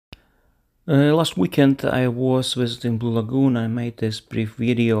Last weekend I was visiting Blue Lagoon. I made this brief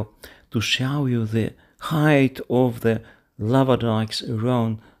video to show you the height of the lava dykes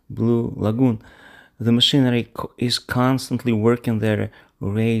around Blue Lagoon. The machinery is constantly working there,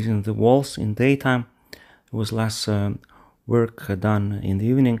 raising the walls in daytime. There was less work done in the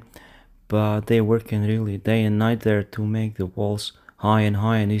evening, but they're working really day and night there to make the walls high and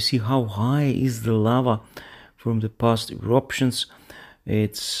high. And you see how high is the lava from the past eruptions.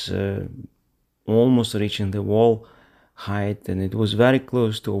 It's almost reaching the wall height, and it was very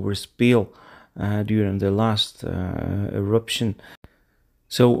close to overspill during the last eruption.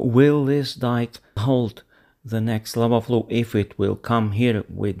 So will this dike hold the next lava flow? If it will come here,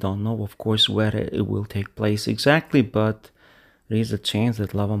 we don't know, of course, where it will take place exactly, but there is a chance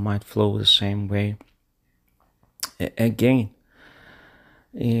that lava might flow the same way again.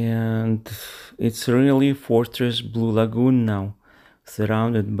 And it's really Fortress Blue Lagoon now,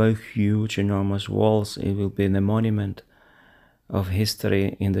 surrounded by huge, enormous walls. It will be the monument of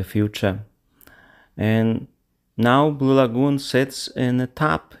history in the future. And now Blue Lagoon sits in a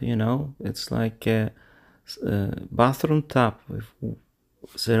tap, it's like a bathroom tap,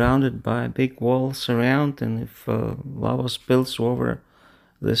 surrounded by big walls around, and if lava spills over,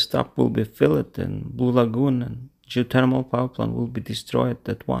 this tap will be filled, and Blue Lagoon and geothermal power plant will be destroyed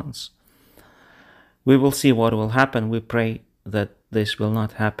at once. We will see what will happen. We pray that this will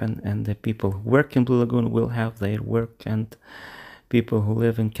not happen, and the people who work in Blue Lagoon will have their work, and people who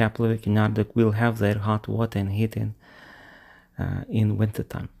live in Keflavik and Narvik will have their hot water and heating in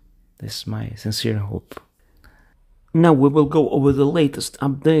wintertime. This is my sincere hope. Now we will go over the latest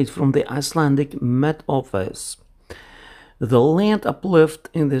update from the Icelandic Met Office. The land uplift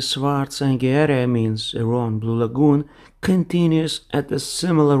in the Svartsengi area, means around Blue Lagoon, continues at a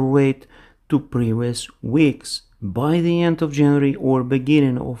similar rate to previous weeks. By the end of January or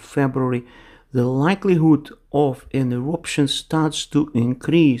beginning of February, the likelihood of an eruption starts to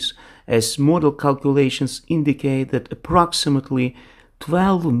increase, as model calculations indicate that approximately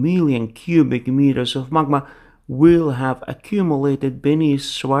 12 million cubic meters of magma will have accumulated beneath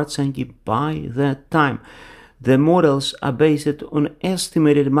Svartsengi by that time. The models are based on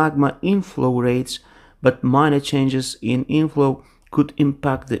estimated magma inflow rates, but minor changes in inflow could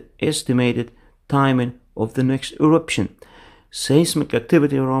impact the estimated timing of the next eruption. Seismic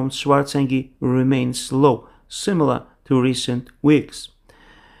activity around Svartsengi remains low, similar to recent weeks.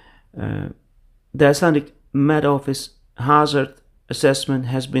 The Icelandic Met Office hazard assessment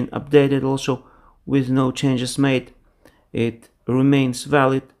has been updated also, with no changes made. It remains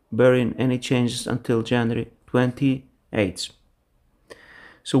valid, barring any changes until January 28th.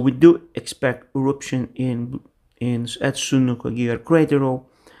 So we do expect eruption at Sunnukagir crater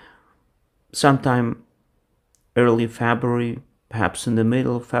sometime early February, perhaps in the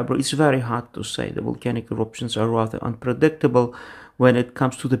middle of February. It's very hard to say. The volcanic eruptions are rather unpredictable when it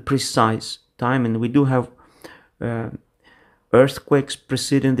comes to the precise time, and we do have earthquakes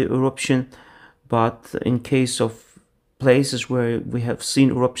preceding the eruption, but in case of places where we have seen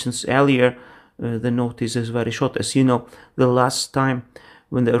eruptions earlier, the notice is very short. As you know, the last time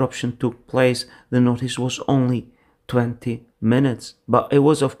when the eruption took place, the notice was only 20 minutes. But it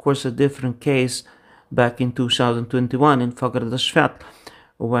was, of course, a different case back in 2021 in Fagradalsfjall,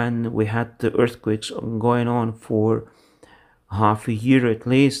 when we had the earthquakes going on for half a year at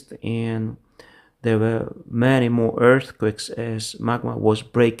least, and there were many more earthquakes as magma was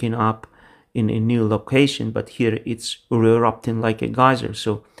breaking up in a new location. But here it's erupting like a geyser,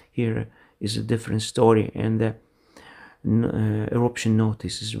 so here is a different story, and the eruption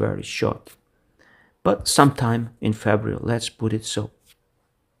notice is very short. But sometime in February, let's put it so.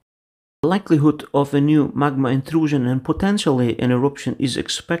 The likelihood of a new magma intrusion and potentially an eruption is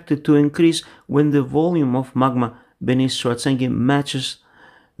expected to increase when the volume of magma beneath Svartsengi matches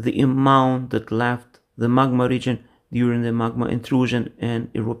the amount that left the magma region during the magma intrusion and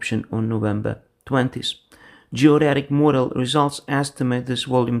eruption on November 20th. Geodetic model results estimate this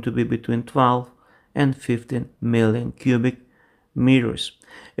volume to be between 12 and 15 million cubic meters.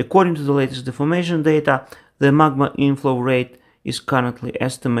 According to the latest deformation data, the magma inflow rate is currently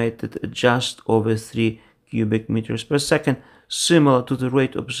estimated at just over 3 cubic meters per second, similar to the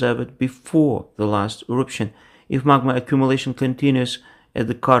rate observed before the last eruption. If magma accumulation continues at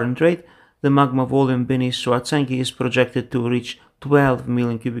the current rate, the magma volume beneath Svartsengi is projected to reach 12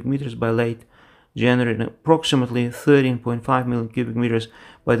 million cubic meters by late January and approximately 13.5 million cubic meters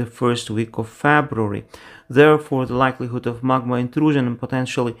by the first week of February. Therefore, the likelihood of magma intrusion and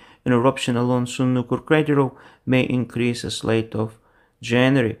potentially an eruption along Sunnukur crater may increase as late of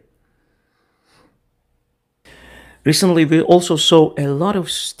January. Recently, we also saw a lot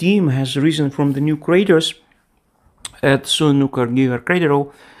of steam has risen from the new craters at Sunnukar crater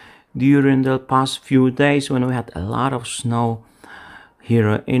during the past few days when we had a lot of snow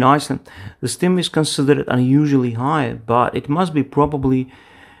here in Iceland. The steam is considered unusually high, but it must be probably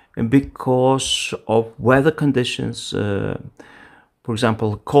because of weather conditions. For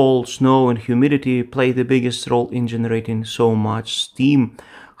example, cold, snow, and humidity play the biggest role in generating so much steam.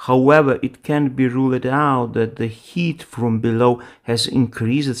 However, it can't be ruled out that the heat from below has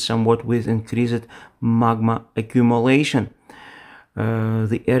increased somewhat with increased magma accumulation.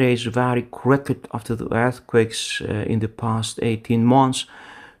 The area is very cracked after the earthquakes in the past 18 months,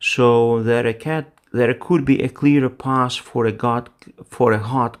 so there could be a clearer path for a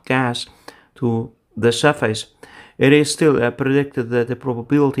hot gas to the surface. It is still predicted that the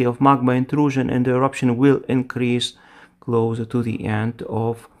probability of magma intrusion and eruption will increase closer to the end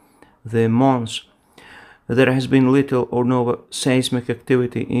of the month. There has been little or no seismic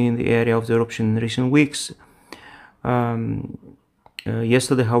activity in the area of the eruption in recent weeks.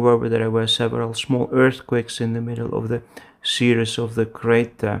 Yesterday, however, there were several small earthquakes in the middle of the series of the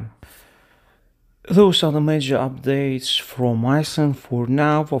crater. Those are the major updates from Iceland for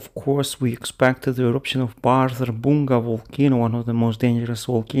now. Of course, we expected the eruption of Bunga volcano, one of the most dangerous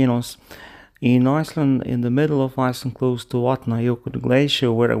volcanoes in Iceland, in the middle of Iceland, close to Vatnajökull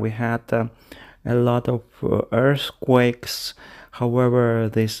Glacier, where we had a lot of earthquakes. However,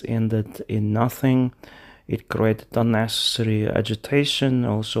 this ended in nothing. It created unnecessary agitation.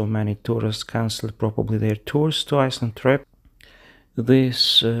 Also, many tourists cancelled probably their tours to Iceland trip.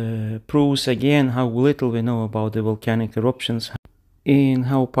 This proves again how little we know about the volcanic eruptions and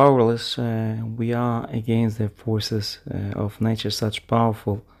how powerless we are against the forces of nature, such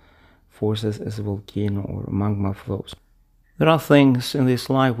powerful forces as volcano or magma flows. There are things in this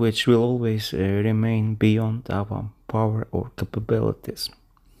life which will always remain beyond our power or capabilities.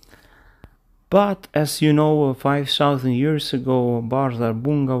 But as you know, 5,000 years ago,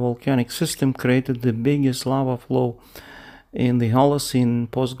 Bunga volcanic system created the biggest lava flow in the Holocene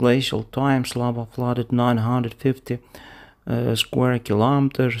post-glacial times. Lava flooded 950 square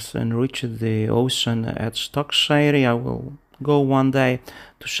kilometers and reached the ocean at Stokkseyri. I will go one day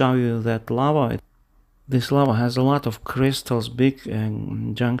to show you that lava. This lava has a lot of crystals, big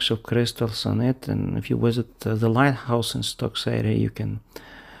chunks of crystals on it, and if you visit the lighthouse in Stokkseyri, you can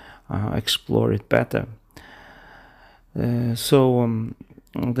explore it better. That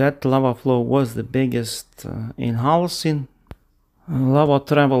lava flow was the biggest in Holocene. Lava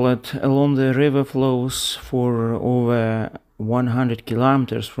traveled along the river flows for over 100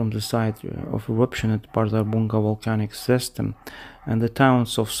 kilometers from the site of eruption at Bunga volcanic system, and the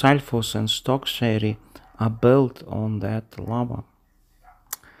towns of Selfoss and Stokkseyri are built on that lava.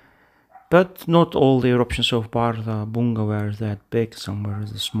 But not all the eruptions of Bunga were that big, some were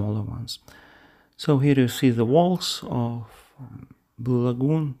the smaller ones. So here you see the walls of Blue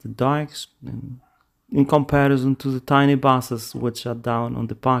Lagoon, the dykes, in comparison to the tiny buses which are down on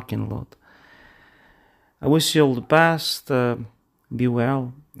the parking lot. I wish you all the best, be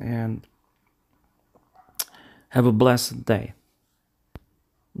well, and have a blessed day.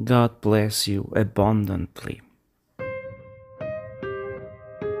 God bless you abundantly.